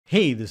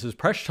Hey, this is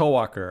Presh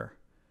Talwalkar.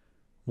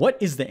 What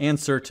is the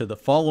answer to the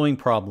following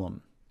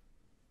problem?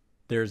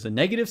 There's a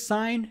negative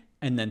sign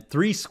and then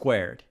 3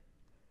 squared.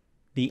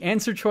 The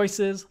answer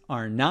choices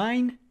are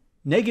 9,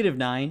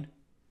 -9,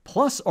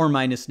 plus or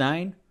minus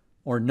 9,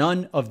 or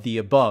none of the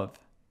above.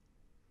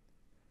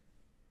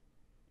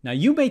 Now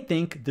you may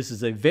think this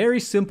is a very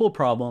simple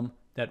problem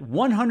that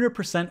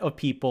 100% of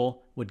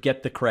people would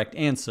get the correct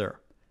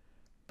answer.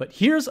 But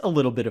here's a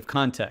little bit of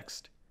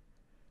context.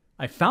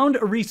 I found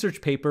a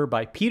research paper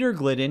by Peter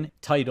Glidden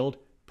titled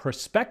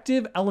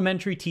Prospective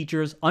Elementary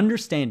Teachers'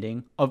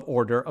 Understanding of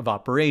Order of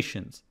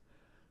Operations.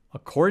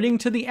 According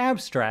to the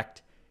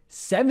abstract,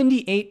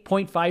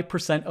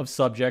 78.5% of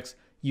subjects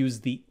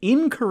use the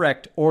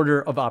incorrect order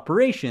of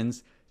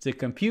operations to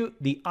compute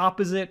the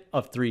opposite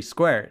of 3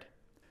 squared.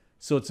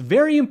 So it's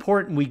very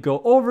important we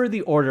go over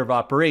the order of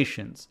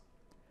operations.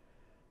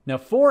 Now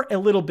for a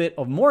little bit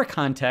of more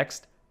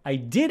context, I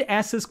did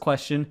ask this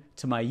question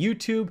to my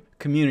YouTube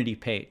community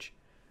page.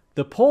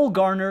 The poll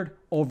garnered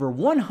over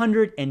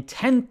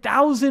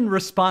 110,000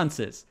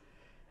 responses,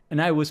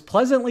 and I was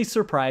pleasantly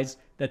surprised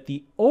that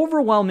the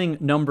overwhelming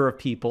number of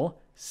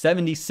people,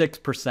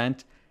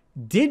 76%,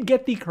 did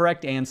get the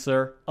correct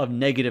answer of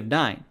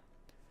 -9.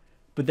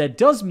 But that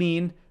does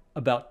mean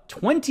about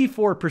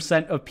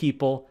 24% of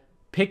people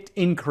picked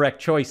incorrect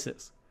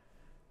choices.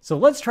 So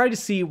let's try to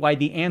see why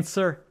the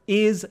answer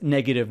is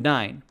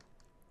 -9.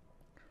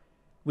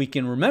 We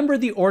can remember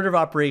the order of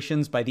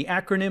operations by the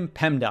acronym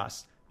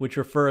PEMDAS, which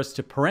refers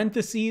to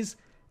parentheses,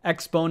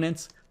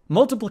 exponents,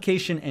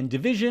 multiplication and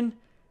division,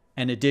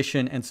 and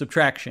addition and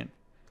subtraction.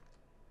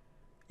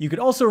 You could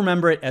also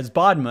remember it as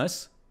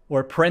BODMAS,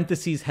 where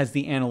parentheses has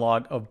the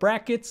analog of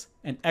brackets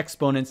and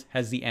exponents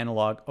has the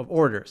analog of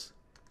orders.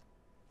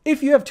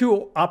 If you have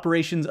 2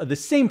 operations of the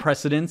same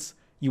precedence,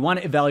 you want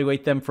to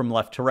evaluate them from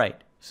left to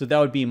right. So that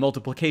would be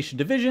multiplication,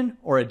 division,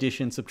 or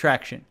addition,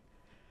 subtraction.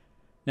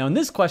 Now in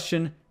this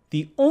question,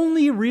 the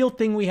only real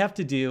thing we have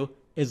to do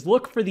is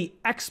look for the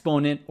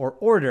exponent or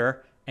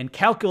order and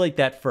calculate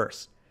that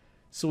first.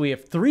 So we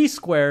have 3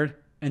 squared,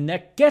 and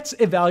that gets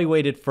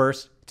evaluated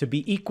first to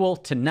be equal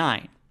to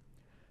 9.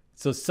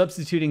 So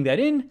substituting that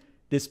in,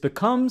 this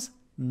becomes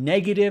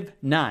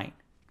 -9,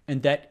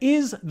 and that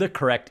is the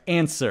correct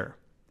answer.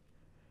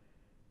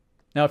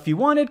 Now if you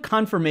wanted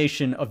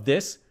confirmation of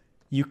this,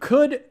 you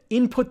could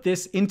input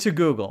this into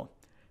Google.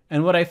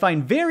 And what I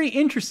find very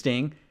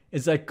interesting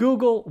is that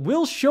Google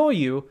will show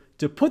you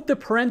to put the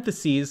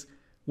parentheses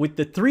with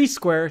the 3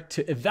 squared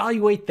to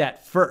evaluate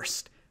that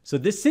first. So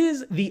this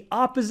is the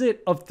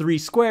opposite of 3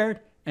 squared,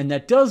 and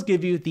that does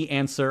give you the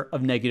answer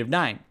of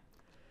 -9.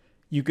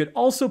 You could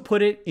also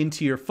put it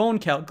into your phone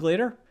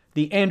calculator.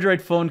 The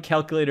Android phone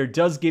calculator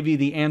does give you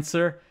the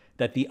answer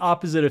that the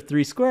opposite of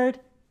 3 squared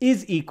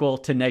is equal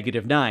to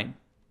 -9.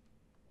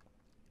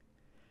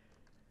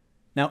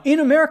 Now in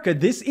America,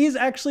 this is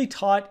actually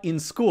taught in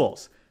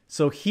schools.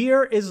 So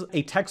here is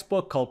a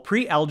textbook called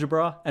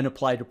Prealgebra, an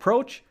Applied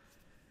Approach.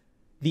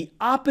 The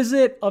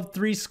opposite of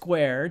 3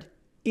 squared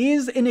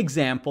is an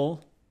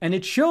example, and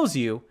it shows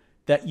you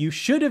that you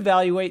should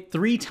evaluate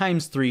 3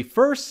 times 3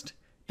 first.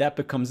 That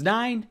becomes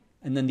 9,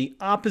 and then the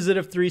opposite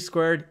of 3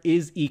 squared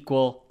is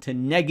equal to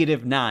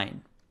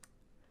 -9.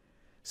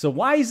 So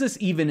why is this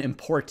even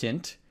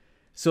important?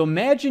 So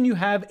imagine you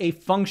have a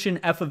function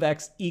f of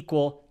x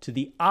equal to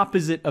the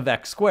opposite of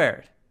x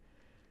squared.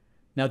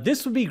 Now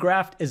this would be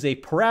graphed as a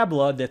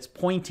parabola that's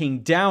pointing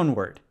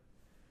downward.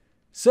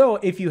 So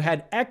if you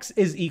had x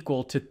is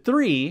equal to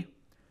 3,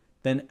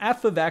 then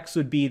f of x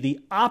would be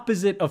the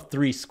opposite of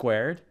 3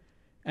 squared.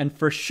 And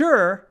for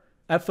sure,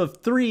 f of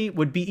 3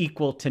 would be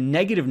equal to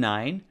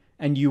 -9,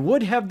 and you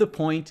would have the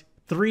point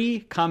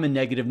 3,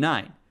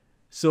 -9.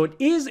 So it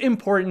is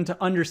important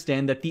to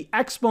understand that the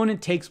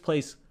exponent takes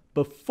place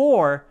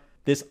before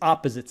this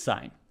opposite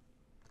sign.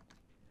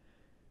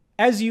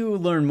 As you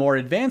learn more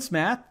advanced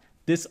math,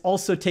 this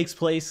also takes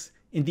place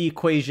in the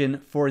equation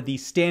for the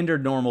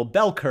standard normal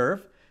bell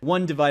curve,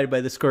 1 divided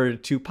by the square root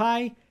of 2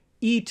 pi,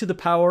 e to the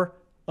power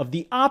of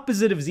the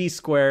opposite of z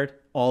squared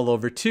all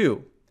over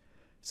 2.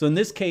 So in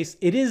this case,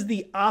 it is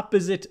the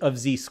opposite of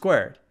z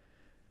squared.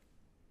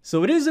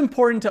 So it is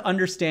important to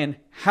understand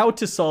how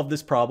to solve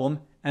this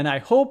problem, and I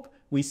hope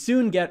we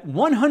soon get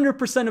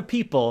 100% of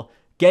people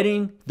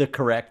getting the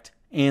correct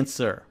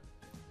answer.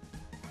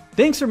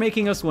 Thanks for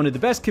making us one of the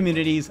best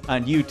communities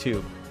on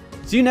YouTube.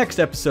 See you next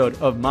episode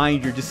of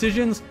Mind Your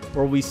Decisions,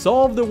 where we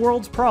solve the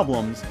world's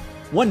problems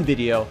one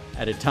video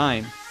at a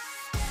time.